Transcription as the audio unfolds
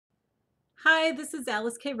Hi, this is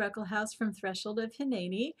Alyce-Kay Ruckelshaus from Threshold of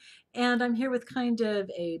Hineni, and I'm here with kind of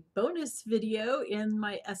a bonus video in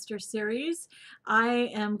my Esther series. I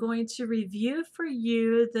am going to review for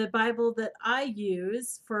you the Bible that I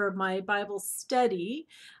use for my Bible study.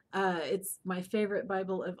 It's my favorite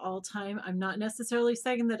Bible of all time. I'm not necessarily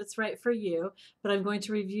saying that it's right for you, but I'm going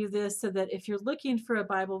to review this so that if you're looking for a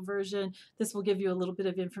Bible version, this will give you a little bit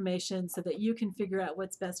of information so that you can figure out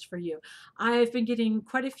what's best for you. I've been getting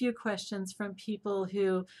quite a few questions from people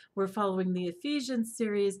who were following the Ephesians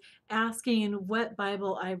series asking what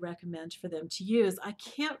Bible I recommend for them to use. I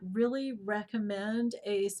can't really recommend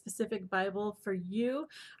a specific Bible for you.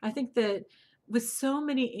 I think that with so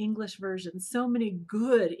many English versions, so many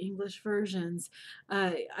good English versions,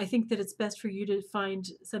 I think that it's best for you to find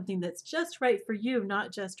something that's just right for you,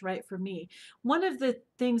 not just right for me. One of the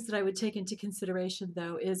things that I would take into consideration,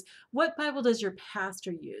 though, is what Bible does your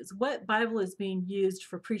pastor use? What Bible is being used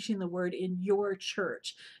for preaching the word in your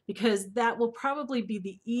church? Because that will probably be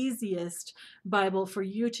the easiest Bible for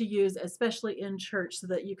you to use, especially in church, so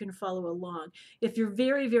that you can follow along. If you're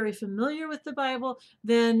very, very familiar with the Bible,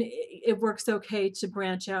 then it works okay to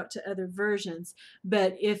branch out to other versions.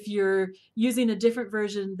 But if you're using a different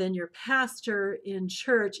version than your pastor in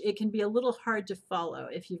church, it can be a little hard to follow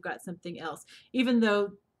if you've got something else, even though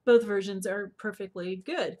both versions are perfectly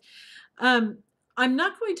good. Um, I'm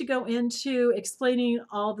not going to go into explaining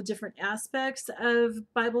all the different aspects of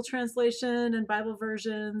Bible translation and Bible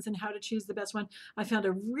versions and how to choose the best one. I found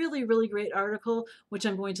a really, really great article, which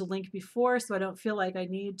I'm going to link before, so I don't feel like I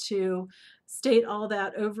need to state all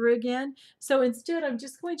that over again. So instead, I'm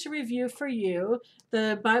just going to review for you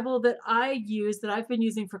the Bible that I use, that I've been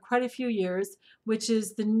using for quite a few years, which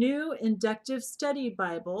is the New Inductive Study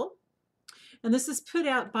Bible. And this is put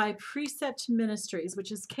out by Precept Ministries,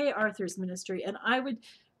 which is Kay Arthur's ministry. And I would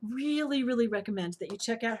really, really recommend that you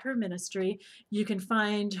check out her ministry. You can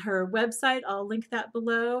find her website. I'll link that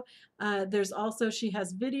below. There's also, she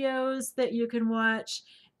has videos that you can watch.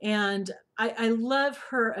 And I love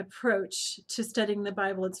her approach to studying the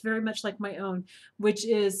Bible. It's very much like my own, which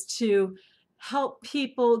is to help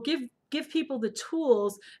people, give people the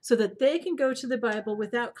tools so that they can go to the Bible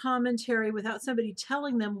without commentary, without somebody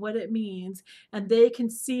telling them what it means, and they can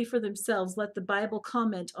see for themselves, let the Bible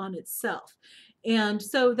comment on itself. And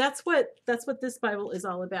so that's what this Bible is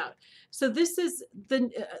all about. So this is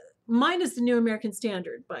mine is the New American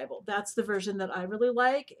Standard Bible. That's the version that I really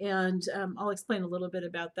like, and I'll explain a little bit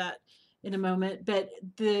about that in a moment. But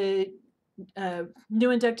the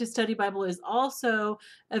New Inductive Study Bible is also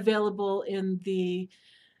available in the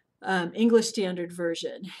English Standard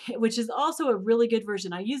Version, which is also a really good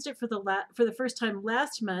version. I used it for the first time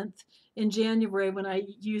last month in January when I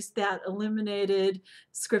used that illuminated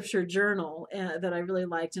scripture journal that I really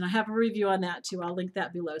liked, and I have a review on that too. I'll link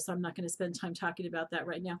that below, so I'm not going to spend time talking about that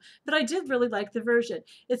right now. But I did really like the version.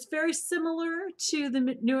 It's very similar to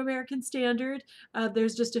the New American Standard.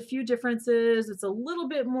 There's just a few differences. It's a little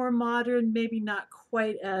bit more modern, maybe not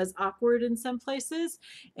quite as awkward in some places.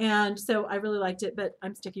 And so I really liked it, but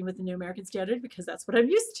I'm sticking with the New American Standard because that's what I'm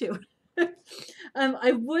used to.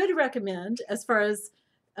 I would recommend, as far as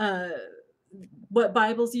uh, what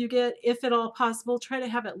Bibles you get, if at all possible, try to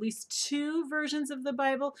have at least two versions of the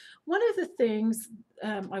Bible. One of the things,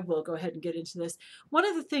 I will go ahead and get into this, one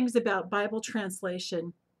of the things about Bible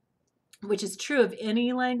translation, which is true of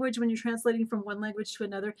any language when you're translating from one language to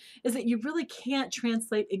another, is that you really can't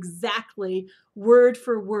translate exactly word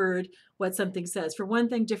for word what something says. For one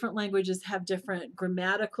thing, different languages have different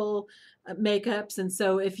grammatical makeups. And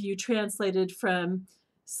so if you translated from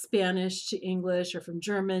Spanish to English, or from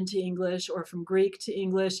German to English, or from Greek to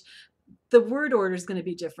English, the word order is going to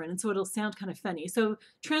be different, and so it'll sound kind of funny. So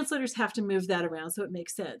translators have to move that around so it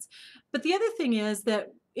makes sense. But the other thing is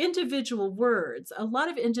that a lot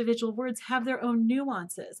of individual words have their own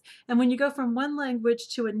nuances. And when you go from one language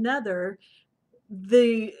to another,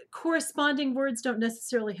 the corresponding words don't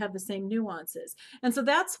necessarily have the same nuances. And so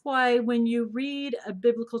that's why when you read a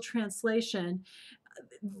biblical translation,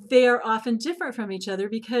 they are often different from each other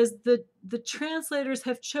because the translators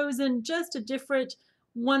have chosen just a different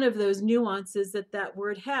one of those nuances that that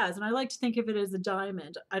word has. And I like to think of it as a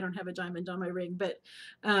diamond. I don't have a diamond on my ring, but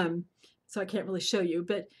so I can't really show you.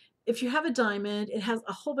 But if you have a diamond, it has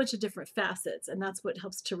a whole bunch of different facets, and that's what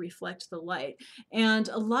helps to reflect the light. And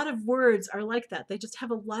a lot of words are like that. They just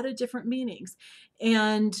have a lot of different meanings.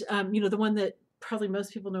 And the one that probably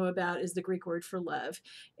most people know about is the Greek word for love.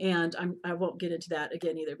 And I won't get into that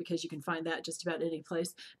again either, because you can find that just about any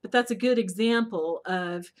place. But that's a good example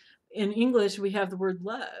of in English, we have the word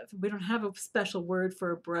love. We don't have a special word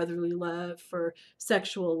for brotherly love, for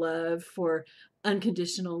sexual love, for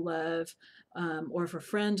unconditional love, or for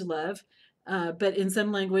friend love. But in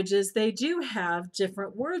some languages, they do have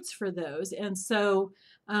different words for those. And so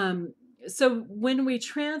when we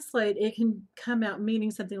translate, it can come out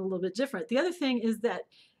meaning something a little bit different. The other thing is that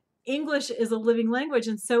English is a living language,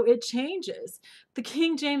 and so it changes. The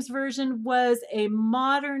King James Version was a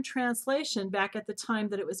modern translation back at the time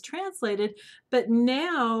that it was translated, but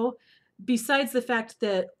now, besides the fact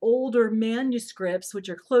that older manuscripts, which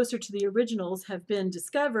are closer to the originals, have been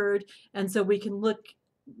discovered, and so we can look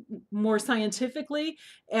more scientifically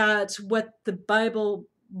at what the Bible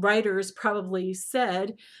writers probably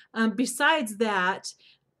said. Besides that,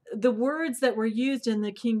 the words that were used in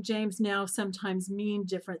the King James now sometimes mean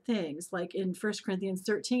different things, like in 1 Corinthians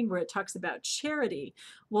 13, where it talks about charity.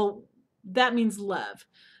 Well, that means love.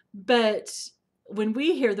 But when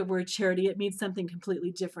we hear the word charity, it means something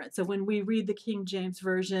completely different. So when we read the King James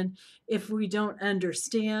Version, if we don't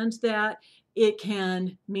understand that, it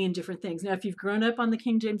can mean different things. Now, if you've grown up on the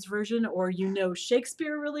King James Version or you know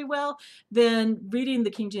Shakespeare really well, then reading the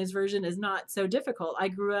King James Version is not so difficult. I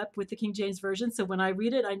grew up with the King James Version, so when I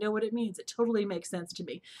read it, I know what it means. It totally makes sense to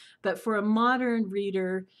me. But for a modern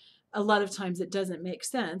reader, a lot of times it doesn't make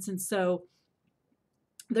sense. And so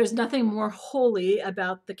there's nothing more holy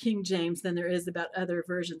about the King James than there is about other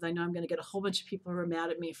versions. I know I'm going to get a whole bunch of people who are mad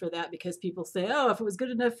at me for that, because people say, oh, if it was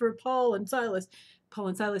good enough for Paul and Silas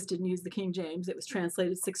didn't use the King James. It was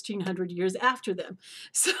translated 1600 years after them.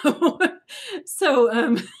 So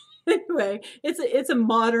anyway, it's a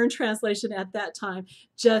modern translation at that time,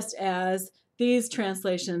 just as these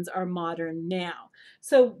translations are modern now.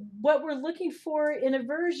 So what we're looking for in a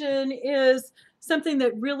version is something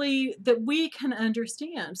that we can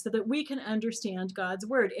understand, so that we can understand God's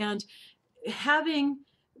word. And having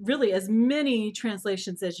really as many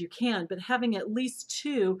translations as you can, but having at least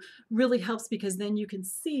two really helps, because then you can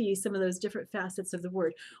see some of those different facets of the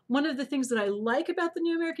word. One of the things that I like about the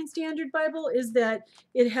New American Standard Bible is that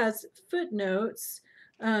it has footnotes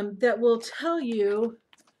that will tell you,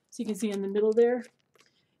 so you can see in the middle there,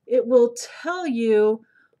 it will tell you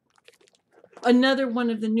another one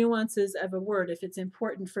of the nuances of a word if it's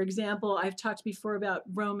important. For example, I've talked before about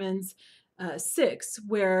Romans 6,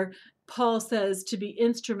 where Paul says to be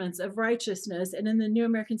instruments of righteousness, and in the New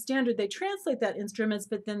American Standard they translate that instruments,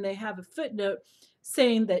 but then they have a footnote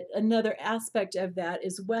saying that another aspect of that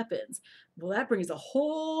is weapons. Well, that brings a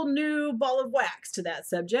whole new ball of wax to that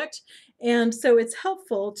subject, and so it's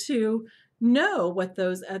helpful to know what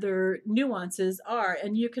those other nuances are,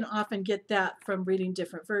 and you can often get that from reading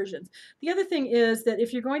different versions. The other thing is that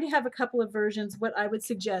if you're going to have a couple of versions, what I would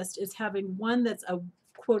suggest is having one that's a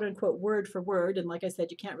quote unquote word for word, and like I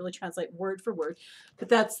said, you can't really translate word for word, but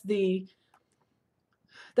that's the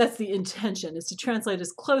intention, is to translate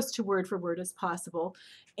as close to word for word as possible,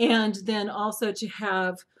 and then also to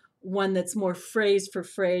have one that's more phrase for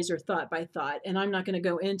phrase or thought by thought. And I'm not going to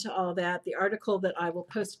go into all that. The article that I will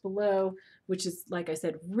post below, which is, like I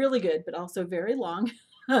said, really good, but also very long,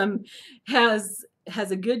 has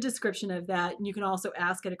a good description of that. And you can also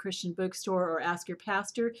ask at a Christian bookstore or ask your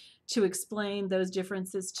pastor to explain those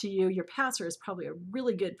differences to you. Your pastor is probably a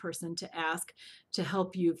really good person to ask to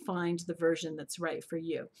help you find the version that's right for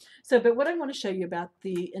you. But what I want to show you about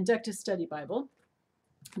the Inductive Study Bible,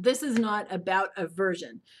 this is not about a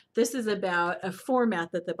version. This is about a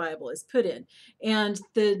format that the Bible is put in. And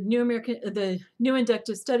the New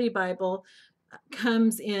Inductive Study Bible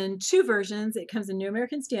comes in two versions. It comes in New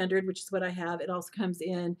American Standard, which is what I have. It also comes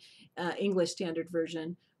in English Standard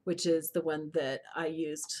Version, which is the one that I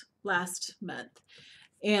used last month.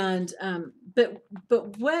 And but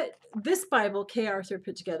what this Bible, Kay Arthur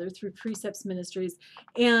put together through Precepts Ministries,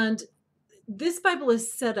 and this Bible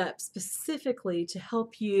is set up specifically to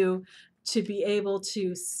help you to be able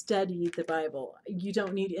to study the Bible. You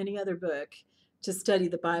don't need any other book to study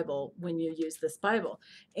the Bible when you use this Bible.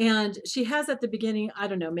 And she has at the beginning, I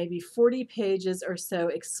don't know, maybe 40 pages or so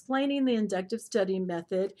explaining the inductive study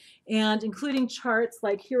method and including charts.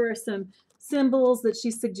 Like, here are some symbols that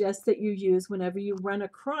she suggests that you use whenever you run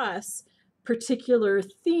across particular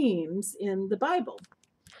themes in the Bible.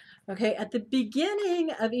 Okay, at the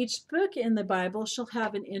beginning of each book in the Bible, she'll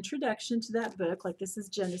have an introduction to that book, like this is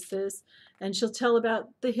Genesis, and she'll tell about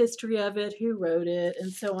the history of it, who wrote it,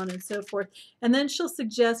 and so on and so forth. And then she'll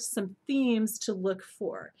suggest some themes to look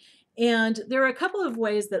for. And there are a couple of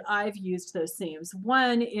ways that I've used those themes.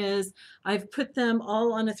 One is I've put them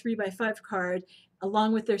all on a 3x5 card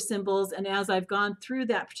along with their symbols. And as I've gone through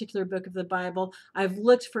that particular book of the Bible, I've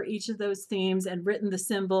looked for each of those themes and written the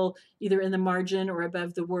symbol either in the margin or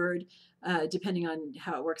above the word, depending on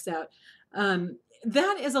how it works out.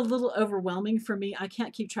 That is a little overwhelming for me. I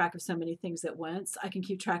can't keep track of so many things at once. I can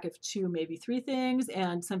keep track of 2, maybe 3 things,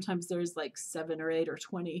 and sometimes there's like 7 or 8 or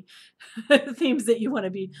 20 themes that you want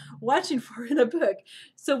to be watching for in a book.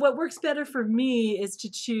 So what works better for me is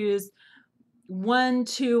to choose 1,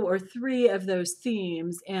 2, or 3 of those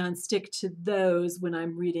themes and stick to those when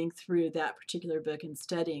I'm reading through that particular book and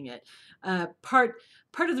studying it. Part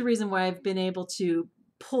of the reason why I've been able to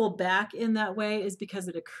pull back in that way is because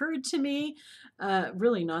it occurred to me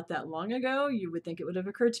really not that long ago. You would think it would have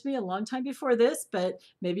occurred to me a long time before this, but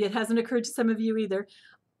maybe it hasn't occurred to some of you either.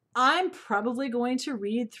 I'm probably going to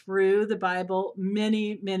read through the Bible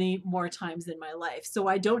many, many more times in my life. So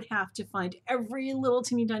I don't have to find every little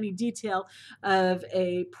teeny tiny detail of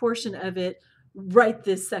a portion of it right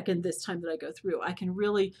this second, this time that I go through. I can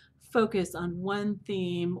really focus on one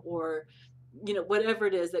theme or whatever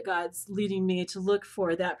it is that God's leading me to look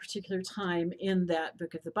for that particular time in that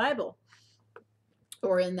book of the Bible,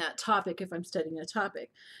 or in that topic if I'm studying a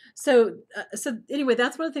topic. So anyway,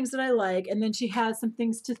 that's one of the things that I like. And then she has some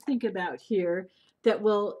things to think about here that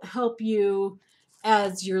will help you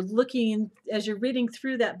as you're reading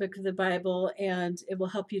through that book of the Bible, and it will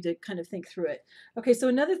help you to kind of think through it. Okay, so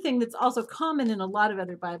another thing that's also common in a lot of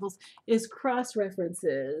other Bibles is cross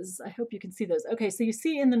references. I hope you can see those. Okay, so you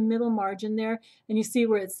see in the middle margin there, and you see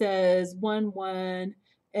where it says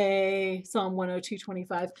 1:1a, Psalm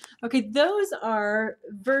 102:25. Okay, those are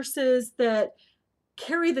verses that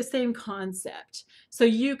carry the same concept. So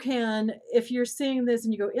you can, if you're seeing this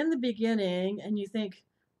and you go in the beginning and you think,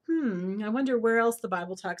 I wonder where else the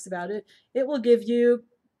Bible talks about it, it will give you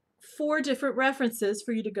 4 different references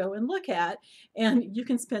for you to go and look at, and you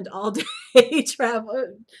can spend all day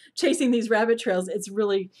chasing these rabbit trails. It's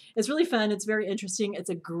really fun. It's very interesting. It's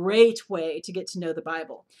a great way to get to know the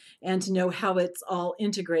Bible and to know how it's all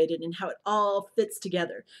integrated and how it all fits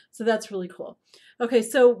together. So that's really cool. Okay,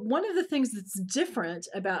 so one of the things that's different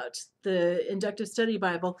about the Inductive Study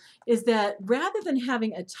Bible is that rather than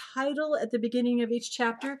having a title at the beginning of each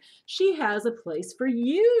chapter, she has a place for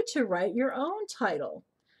you to write your own title.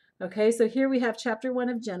 Okay, so here we have chapter 1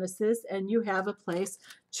 of Genesis, and you have a place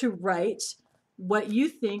to write what you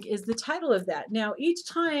think is the title of that. Now, each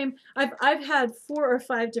time, I've had 4 or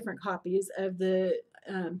 5 different copies of the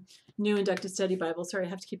New Inductive Study Bible. Sorry, I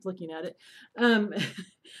have to keep looking at it.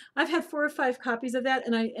 I've had 4 or 5 copies of that,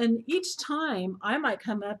 and each time I might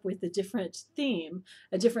come up with a different theme,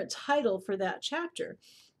 a different title for that chapter,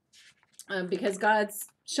 because God's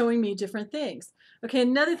showing me different things. Okay,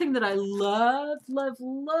 another thing that I love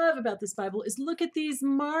about this Bible is look at these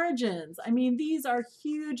margins. I mean, these are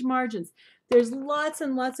huge margins. There's lots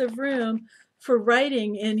and lots of room for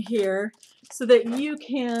writing in here so that you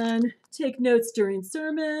can take notes during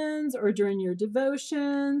sermons or during your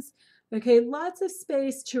devotions. Okay, lots of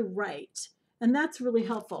space to write, and that's really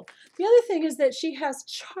helpful. The other thing is that she has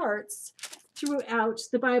charts throughout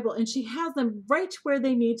the Bible, and she has them right where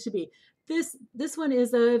they need to be. This one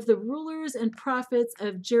is of the rulers and prophets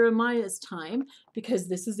of Jeremiah's time, because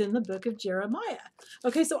this is in the book of Jeremiah.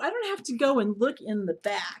 Okay, so I don't have to go and look in the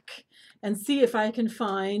back and see if I can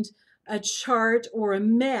find a chart or a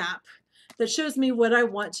map that shows me what I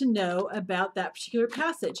want to know about that particular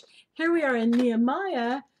passage. Here we are in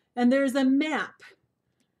Nehemiah, and there's a map.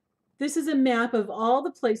 This is a map of all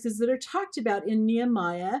the places that are talked about in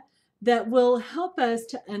Nehemiah that will help us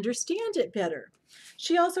to understand it better.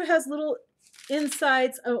 She also has little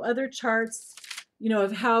insights of other charts,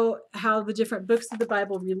 of how the different books of the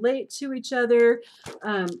Bible relate to each other.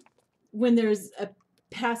 When there's a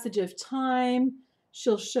passage of time,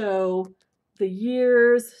 she'll show the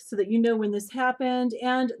years so that you know when this happened,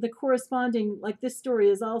 and the corresponding, like this story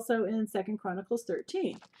is also in 2 Chronicles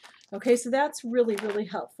 13. Okay, so that's really, really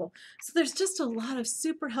helpful. So there's just a lot of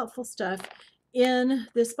super helpful stuff in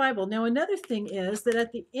this Bible. Now, another thing is that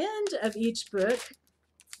at the end of each book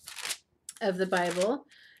of the Bible,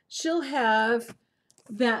 she'll have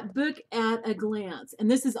that book at a glance. And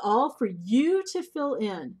this is all for you to fill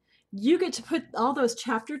in. You get to put all those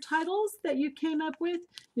chapter titles that you came up with.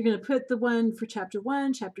 You're going to put the one for chapter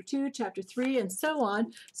 1, chapter 2, chapter 3, and so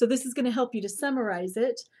on. So this is going to help you to summarize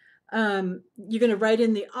it. You're going to write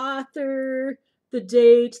in the author, the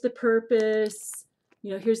date, the purpose.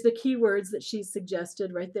 Here's the keywords that she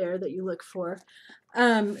suggested right there that you look for.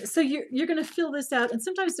 So you're going to fill this out. And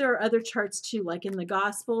sometimes there are other charts too, like in the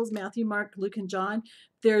Gospels, Matthew, Mark, Luke, and John.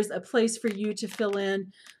 There's a place for you to fill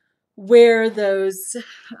in where those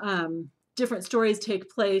different stories take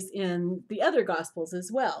place in the other Gospels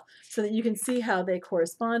as well, so that you can see how they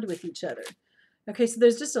correspond with each other. Okay, so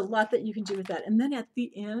there's just a lot that you can do with that. And then at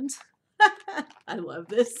the end, I love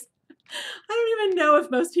this. I don't even know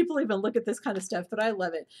if most people even look at this kind of stuff, but I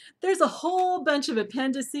love it. There's a whole bunch of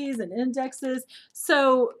appendices and indexes.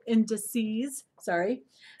 So indices, sorry.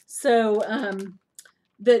 So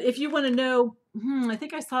that if you want to know, I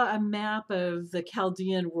think I saw a map of the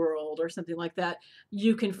Chaldean world or something like that,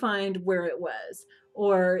 you can find where it was.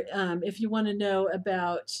 Or if you want to know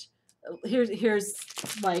about, here's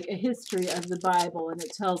like a history of the Bible, and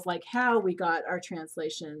it tells like how we got our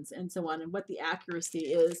translations and so on, and what the accuracy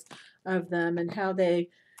is of them, and how they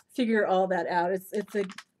figure all that out.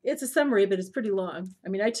 It's a summary, but it's pretty long. I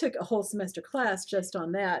mean, I took a whole semester class just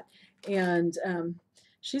on that, and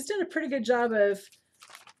she's done a pretty good job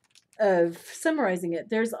of summarizing it.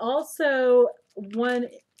 There's also one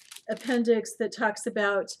appendix that talks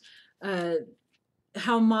about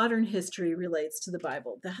how modern history relates to the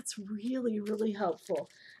Bible. That's really, really helpful.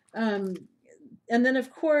 And then, of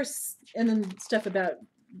course, and then stuff about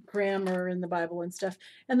grammar in the Bible and stuff.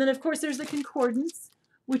 And then, of course, there's the concordance,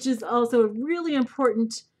 which is also a really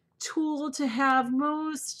important tool to have.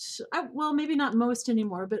 Well, maybe not most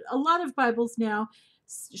anymore, but a lot of Bibles now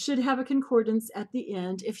should have a concordance at the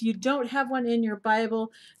end. If you don't have one in your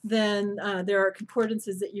Bible, then there are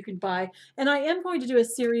concordances that you can buy. And I am going to do a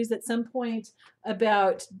series at some point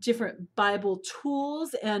about different Bible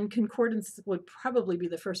tools, and concordance would probably be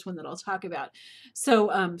the first one that I'll talk about. So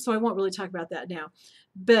I won't really talk about that now.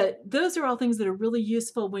 But those are all things that are really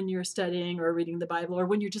useful when you're studying or reading the Bible, or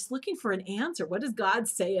when you're just looking for an answer. What does God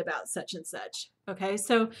say about such and such? Okay,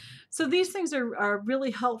 so these things are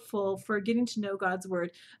really helpful for getting to know God's Word.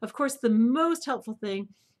 Of course, the most helpful thing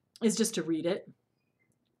is just to read it.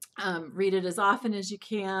 Read it as often as you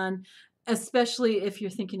can, especially if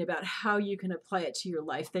you're thinking about how you can apply it to your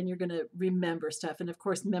life. Then you're going to remember stuff. And of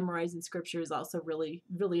course, memorizing scripture is also really,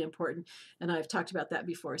 really important. And I've talked about that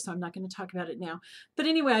before, so I'm not going to talk about it now. But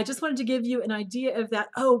anyway, I just wanted to give you an idea of that.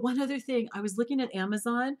 Oh, one other thing. I was looking at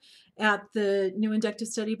Amazon at the New Inductive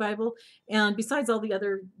Study Bible. And besides all the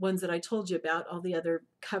other ones that I told you about, all the other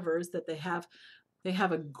covers that they have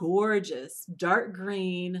a gorgeous dark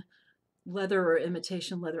green leather or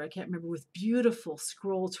imitation leather, I can't remember, with beautiful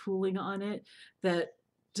scroll tooling on it that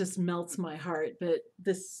just melts my heart. But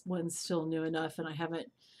this one's still new enough, and I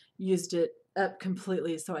haven't used it up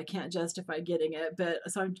completely, so I can't justify getting it. But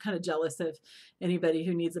so I'm kind of jealous of anybody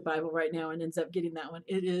who needs a Bible right now and ends up getting that one.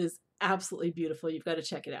 It is absolutely beautiful. You've got to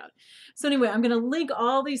check it out. So anyway, I'm going to link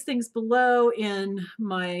all these things below in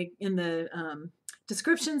the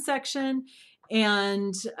description section.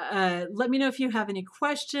 And let me know if you have any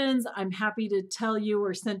questions. I'm happy to tell you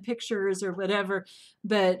or send pictures or whatever.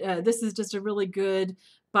 But this is just a really good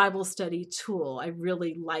Bible study tool. I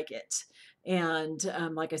really like it. And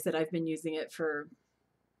like I said, I've been using it for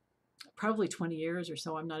probably 20 years or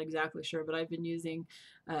so. I'm not exactly sure, but I've been using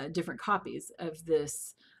different copies of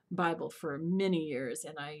this Bible for many years,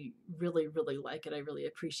 and I really, really like it. I really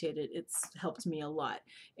appreciate it. It's helped me a lot.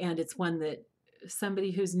 And it's one that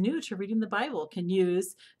somebody who's new to reading the Bible can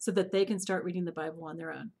use so that they can start reading the Bible on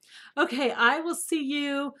their own. Okay, I will see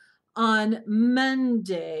you on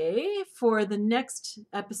Monday for the next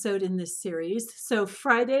episode in this series. So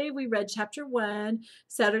Friday we read chapter 1,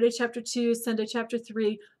 Saturday chapter 2, Sunday chapter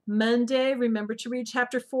 3. Monday, remember to read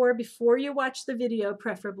chapter 4 before you watch the video,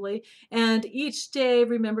 preferably. And each day,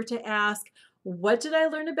 remember to ask, what did I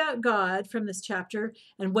learn about God from this chapter?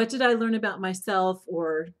 And what did I learn about myself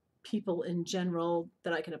or people in general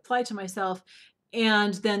that I can apply to myself?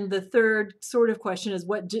 And then the third sort of question is,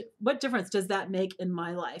 what difference does that make in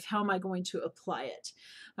my life? How am I going to apply it?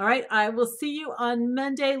 All right, I will see you on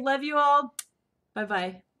Monday. Love you all.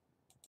 Bye-bye.